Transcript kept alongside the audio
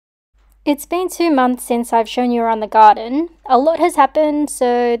It's been 2 months since I've shown you around the garden. A lot has happened,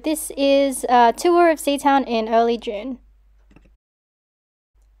 so this is a tour of Seatown in early June.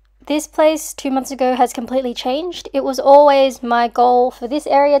 This place 2 months ago has completely changed. It was always my goal for this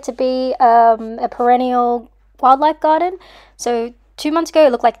area to be a perennial wildlife garden. So 2 months ago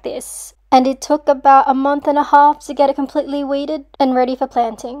it looked like this. And it took about a month and a half to get it completely weeded and ready for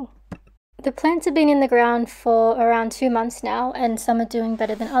planting. The plants have been in the ground for around 2 months now, and some are doing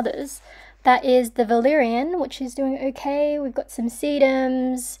better than others. That is the valerian, which is doing okay. We've got some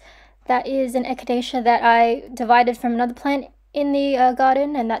sedums. That is an echinacea that I divided from another plant in the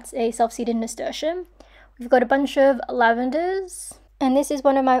garden, and that's a self-seeded nasturtium. We've got a bunch of lavenders, and this is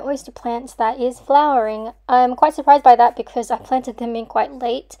one of my oyster plants that is flowering. I'm quite surprised by that because I planted them in quite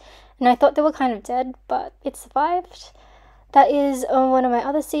late, and I thought they were kind of dead, but it survived. That is one of my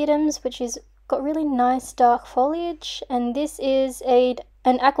other sedums, which is got really nice dark foliage, and this is an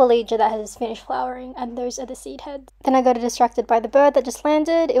Aquilegia that has finished flowering, and those are the seed heads. Then I got distracted by the bird that just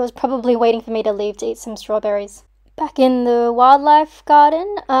landed. It was probably waiting for me to leave to eat some strawberries. Back in the wildlife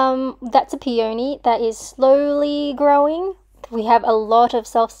garden, that's a peony that is slowly growing. We have a lot of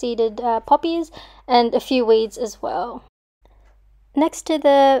self-seeded poppies and a few weeds as well. Next to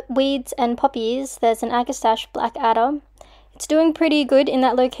the weeds and poppies, there's an Agastache black adder. It's doing pretty good in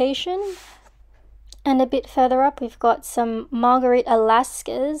that location. And a bit further up we've got some Marguerite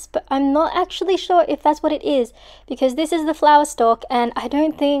Alaskas, but I'm not actually sure if that's what it is, because this is the flower stalk and I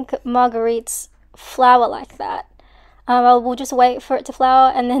don't think Marguerites flower like that. We'll just wait for it to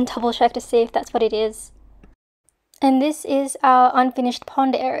flower and then double check to see if that's what it is. And this is our unfinished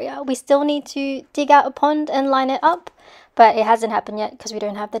pond area. We still need to dig out a pond and line it up, but it hasn't happened yet because we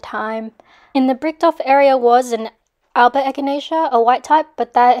don't have the time. In the bricked off area was an Alba echinacea, a white type,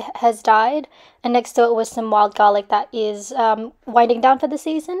 but that has died, and next to it was some wild garlic that is winding down for the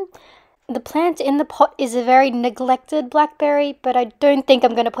season. The plant in the pot is a very neglected blackberry, but I don't think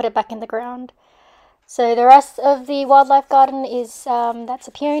I'm going to put it back in the ground. So the rest of the wildlife garden is, that's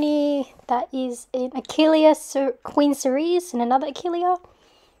a peony, that is an Achillea Queen Cerise and another Achillea.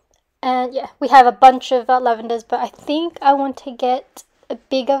 And yeah, we have a bunch of lavenders, but I think I want to get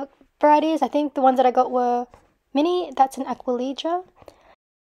bigger varieties. I think the ones that I got were mini. That's an Aquilegia.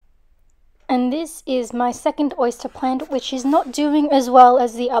 And this is my second oyster plant, which is not doing as well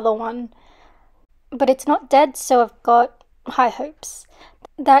as the other one. But it's not dead, so I've got high hopes.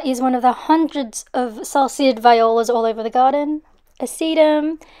 That is one of the hundreds of self-seeded violas all over the garden. A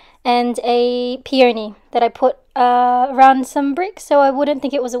sedum and a peony that I put around some bricks so I wouldn't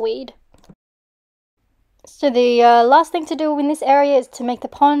think it was a weed. So the last thing to do in this area is to make the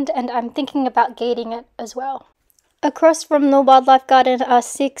pond, and I'm thinking about gating it as well. Across from the wildlife garden are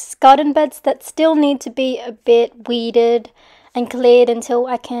 6 garden beds that still need to be a bit weeded and cleared until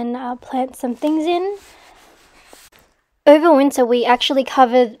I can plant some things in. Over winter we actually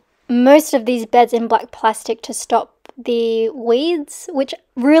covered most of these beds in black plastic to stop the weeds, which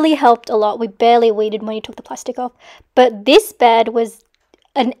really helped a lot. We barely weeded when you took the plastic off. But this bed was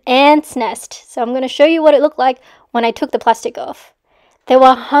an ant's nest, so I'm going to show you what it looked like when I took the plastic off. There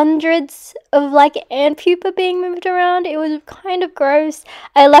were hundreds of ant pupa being moved around. It was kind of gross.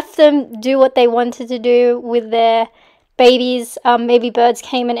 I left them do what they wanted to do with their babies. Maybe birds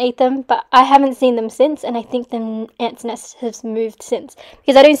came and ate them, but I haven't seen them since, and I think the ants' nest has moved since,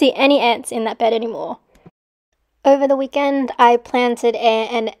 because I don't see any ants in that bed anymore. Over the weekend, I planted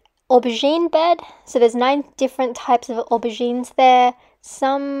an aubergine bed. So there's 9 different types of aubergines there.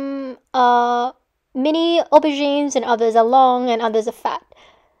 Some are mini aubergines and others are long and others are fat.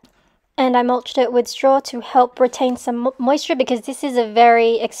 And I mulched it with straw to help retain some moisture, because this is a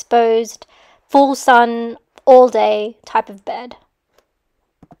very exposed, full sun, all day type of bed.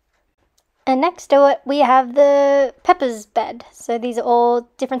 And next to it we have the peppers bed. So these are all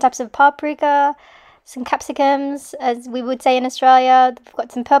different types of paprika, some capsicums, as we would say in Australia. We've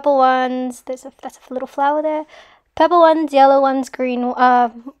got some purple ones. That's a little flower there. Purple ones, yellow ones, green,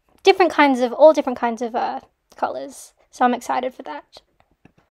 all different kinds of colours. So I'm excited for that.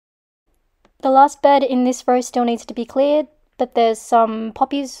 The last bed in this row still needs to be cleared, but there's some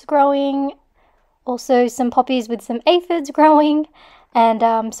poppies growing, also some poppies with some aphids growing,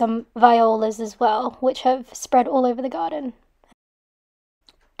 and some violas as well, which have spread all over the garden.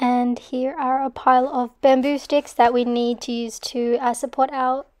 And here are a pile of bamboo sticks that we need to use to support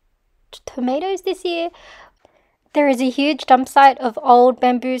our tomatoes this year. There is a huge dump site of old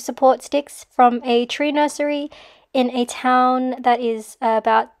bamboo support sticks from a tree nursery in a town that is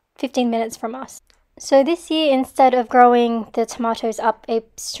about 15 minutes from us. So this year, instead of growing the tomatoes up a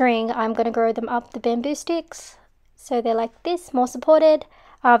string, I'm going to grow them up the bamboo sticks. So they're like this, more supported.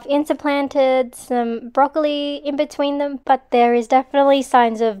 I've interplanted some broccoli in between them, but there is definitely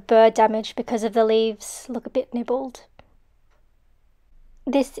signs of bird damage because of the leaves look a bit nibbled.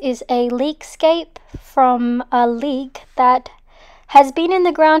 This is a leakscape from a leek that has been in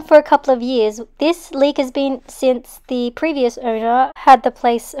the ground for a couple of years. This leek has been since the previous owner had the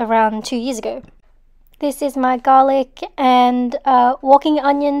place around 2 years ago. This is my garlic and walking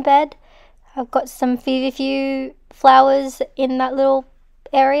onion bed. I've got some feverfew flowers in that little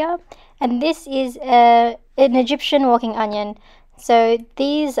area, and this is an Egyptian walking onion. So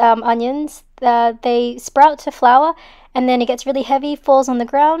these onions, they sprout to flower, and then it gets really heavy, falls on the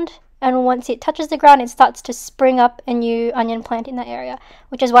ground, and once it touches the ground, it starts to spring up a new onion plant in that area,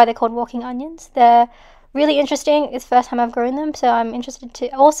 which is why they're called walking onions. They're really interesting. It's the first time I've grown them, so I'm interested to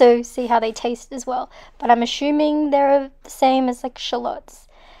also see how they taste as well, but I'm assuming they're the same as like shallots.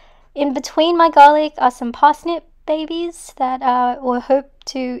 In between my garlic are some parsnip babies that we'll hope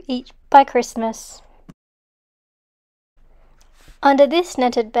to eat by Christmas. Under this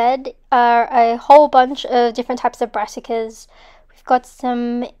netted bed are a whole bunch of different types of brassicas. We've got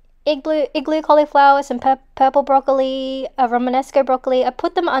some igloo cauliflower, some purple broccoli, a Romanesco broccoli. I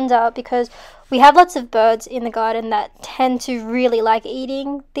put them under because we have lots of birds in the garden that tend to really like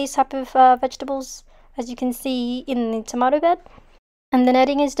eating these type of vegetables, as you can see in the tomato bed. And the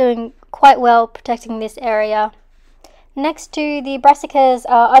netting is doing quite well protecting this area. Next to the brassicas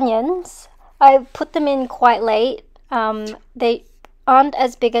are onions. I put them in quite late. They aren't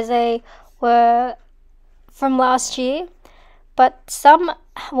as big as they were from last year, but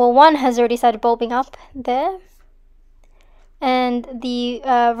one has already started bulbing up there, and the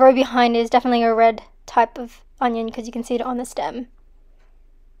row behind is definitely a red type of onion because you can see it on the stem.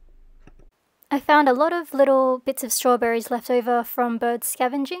 I found a lot of little bits of strawberries left over from birds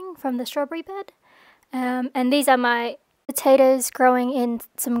scavenging from the strawberry bed. And these are my potatoes growing in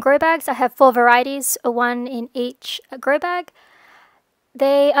some grow bags. I have 4 varieties, one in each grow bag.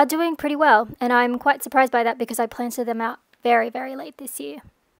 They are doing pretty well, and I'm quite surprised by that because I planted them out very, very late this year.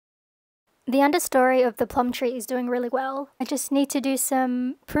 The understory of the plum tree is doing really well. I just need to do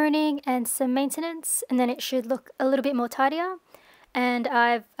some pruning and some maintenance, and then it should look a little bit more tidier. And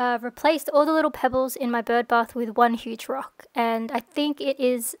I've replaced all the little pebbles in my bird bath with one huge rock, and I think it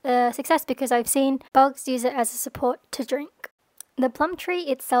is a success because I've seen bugs use it as a support to drink. The plum tree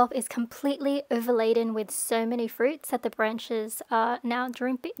itself is completely overladen with so many fruits that the branches are now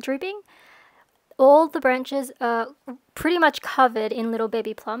drooping. All the branches are pretty much covered in little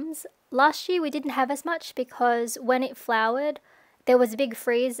baby plums. Last year we didn't have as much because when it flowered there was a big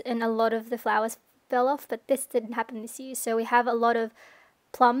freeze and a lot of the flowers fell off, but this didn't happen this year, so we have a lot of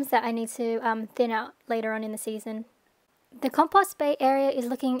plums that I need to thin out later on in the season. The compost bay area is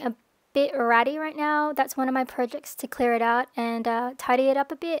looking a bit ratty right now. That's one of my projects, to clear it out and tidy it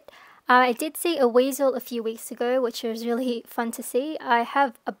up a bit. I did see a weasel a few weeks ago, which was really fun to see. I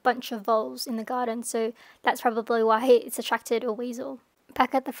have a bunch of voles in the garden, so that's probably why it's attracted a weasel.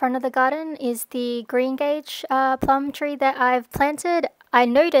 Back at the front of the garden is the greengage plum tree that I've planted. I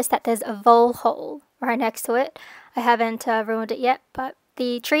noticed that there's a vole hole right next to it. I haven't ruined it yet, but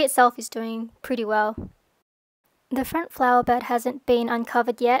the tree itself is doing pretty well. The front flower bed hasn't been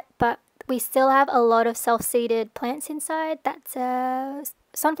uncovered yet, but we still have a lot of self-seeded plants inside. That's a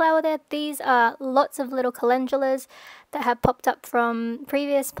sunflower there. These are lots of little calendulas that have popped up from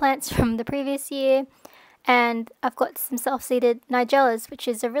previous plants from the previous year. And I've got some self-seeded nigellas, which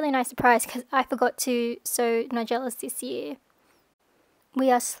is a really nice surprise because I forgot to sow nigellas this year. We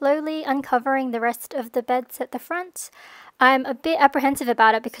are slowly uncovering the rest of the beds at the front. I'm a bit apprehensive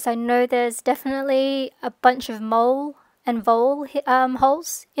about it because I know there's definitely a bunch of mole and vole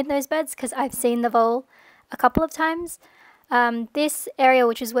holes in those beds because I've seen the vole a couple of times. This area,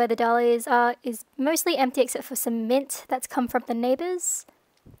 which is where the dahlias are, is mostly empty except for some mint that's come from the neighbours.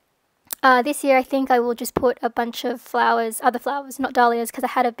 This year I think I will just put a bunch of flowers, other flowers, not dahlias, because I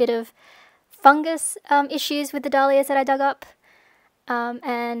had a bit of fungus issues with the dahlias that I dug up.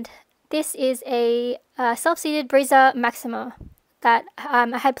 And this is a self-seeded Brisa Maxima that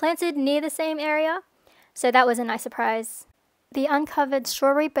I had planted near the same area, so that was a nice surprise. The uncovered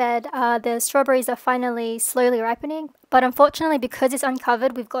strawberry bed, the strawberries are finally slowly ripening, but unfortunately because it's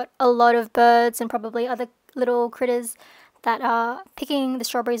uncovered we've got a lot of birds and probably other little critters that are picking the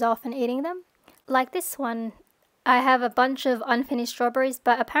strawberries off and eating them. Like this one, I have a bunch of unfinished strawberries,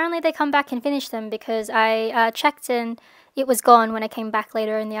 but apparently they come back and finish them because I checked and it was gone when I came back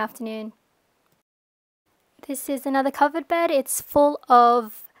later in the afternoon. This is another covered bed. It's full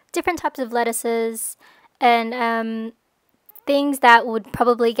of different types of lettuces and things that would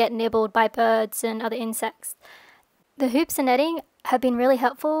probably get nibbled by birds and other insects. The hoops and netting have been really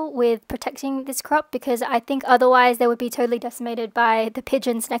helpful with protecting this crop because I think otherwise they would be totally decimated by the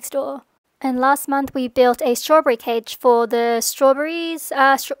pigeons next door. And last month we built a strawberry cage for the strawberries,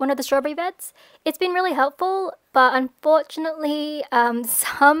 one of the strawberry beds. It's been really helpful, but unfortunately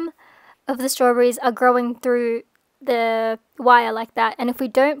some of the strawberries are growing through the wire like that, and if we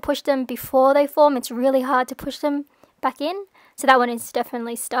don't push them before they form, it's really hard to push them back in. So that one is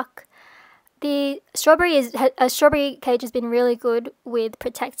definitely stuck. The strawberry cage has been really good with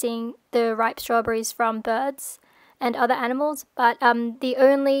protecting the ripe strawberries from birds and other animals, but the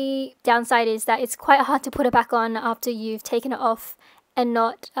only downside is that it's quite hard to put it back on after you've taken it off and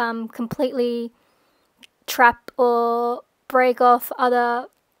not completely trap or break off other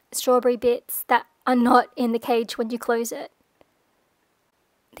strawberry bits that are not in the cage when you close it.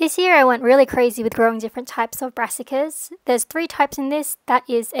 This year I went really crazy with growing different types of brassicas. There's 3 types in this. That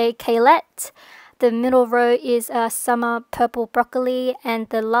is a Cailette, the middle row is a summer purple broccoli, and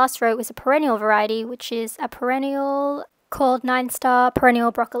the last row is a perennial variety, which is a perennial called 9-star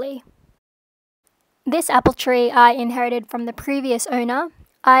perennial broccoli. This apple tree I inherited from the previous owner.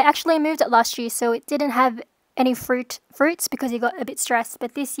 I actually moved it last year, so it didn't have any fruits because he got a bit stressed,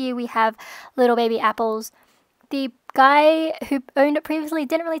 but this year we have little baby apples. The guy who owned it previously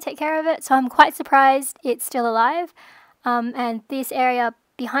didn't really take care of it, so I'm quite surprised it's still alive. And this area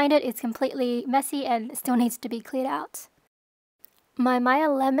behind it is completely messy and still needs to be cleared out. My Maya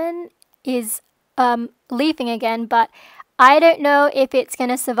lemon is leafing again, but I don't know if it's going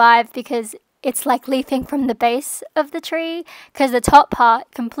to survive because it's like leafing from the base of the tree because the top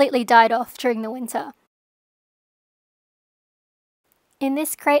part completely died off during the winter. In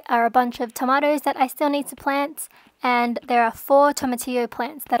this crate are a bunch of tomatoes that I still need to plant, and there are 4 tomatillo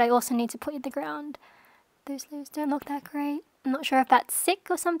plants that I also need to put in the ground. Those leaves don't look that great. I'm not sure if that's sick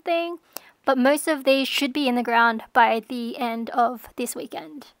or something, but most of these should be in the ground by the end of this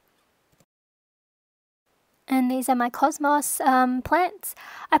weekend. And these are my cosmos plants.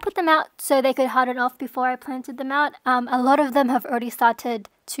 I put them out so they could harden off before I planted them out. A lot of them have already started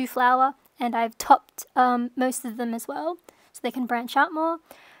to flower, and I've topped most of them as well, so they can branch out more.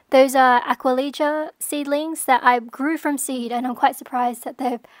 Those are Aquilegia seedlings that I grew from seed, and I'm quite surprised that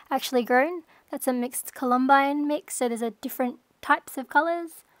they've actually grown. That's a mixed columbine mix, so there's different types of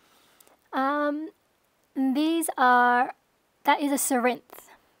colours. That is a Cerinthe.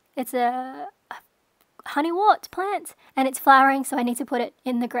 It's a honeywort plant, and it's flowering, so I need to put it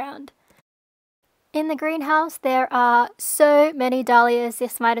in the ground. In the greenhouse there are so many dahlias,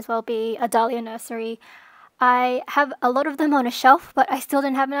 this might as well be a dahlia nursery. I have a lot of them on a shelf, but I still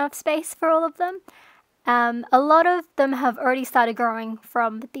don't have enough space for all of them. A lot of them have already started growing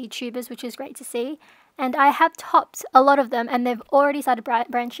from the tubers, which is great to see. And I have topped a lot of them, and they've already started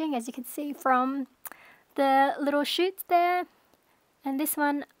branching, as you can see from the little shoots there. And this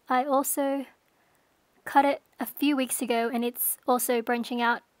one, I also cut it a few weeks ago, and it's also branching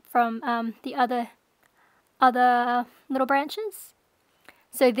out from the other little branches.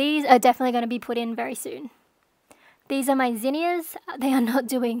 So these are definitely going to be put in very soon. These are my zinnias. They are not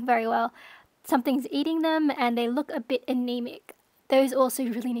doing very well. Something's eating them and they look a bit anemic. Those also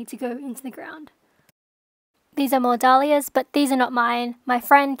really need to go into the ground. These are more dahlias, but these are not mine. My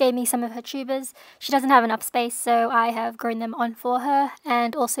friend gave me some of her tubers. She doesn't have enough space, so I have grown them on for her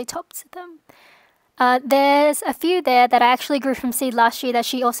and also topped them. There's a few there that I actually grew from seed last year that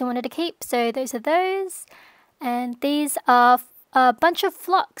she also wanted to keep, so those are those. And these are a bunch of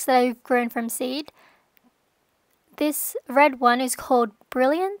phlox that I've grown from seed. This red one is called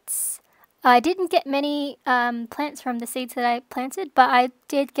Brilliance. I didn't get many plants from the seeds that I planted, but I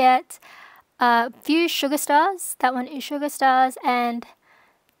did get a few sugar stars. That one is sugar stars, and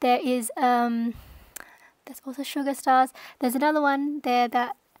there is there's also sugar stars. There's another one there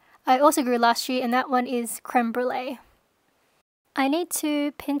that I also grew last year, and that one is creme brulee. I need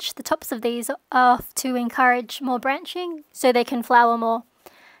to pinch the tops of these off to encourage more branching so they can flower more.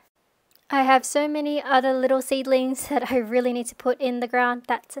 I have so many other little seedlings that I really need to put in the ground.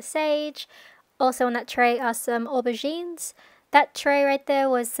 That's a sage. Also on that tray are some aubergines. That tray right there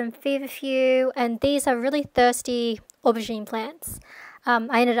was some feverfew, and these are really thirsty aubergine plants.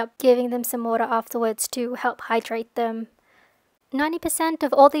 I ended up giving them some water afterwards to help hydrate them. 90%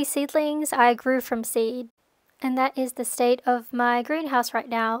 of all these seedlings I grew from seed, and that is the state of my greenhouse right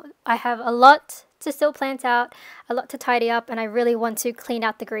now. I have a lot to still plant out, a lot to tidy up, and I really want to clean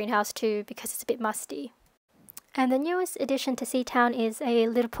out the greenhouse too because it's a bit musty. And the newest addition to Seatown is a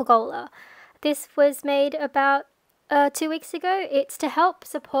little pergola. This was made about 2 weeks ago. It's to help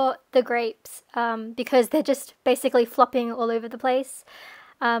support the grapes because they're just basically flopping all over the place.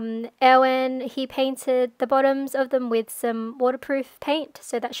 Erwin, he painted the bottoms of them with some waterproof paint,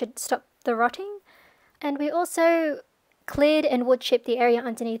 so that should stop the rotting. And we also cleared and wood chipped the area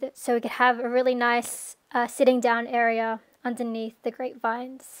underneath it so we could have a really nice sitting down area underneath the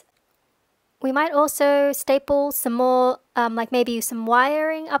grapevines. We might also staple some more, like maybe some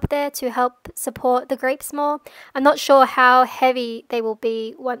wiring up there to help support the grapes more. I'm not sure how heavy they will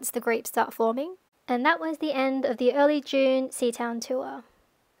be once the grapes start forming. And that was the end of the early June Seatown tour.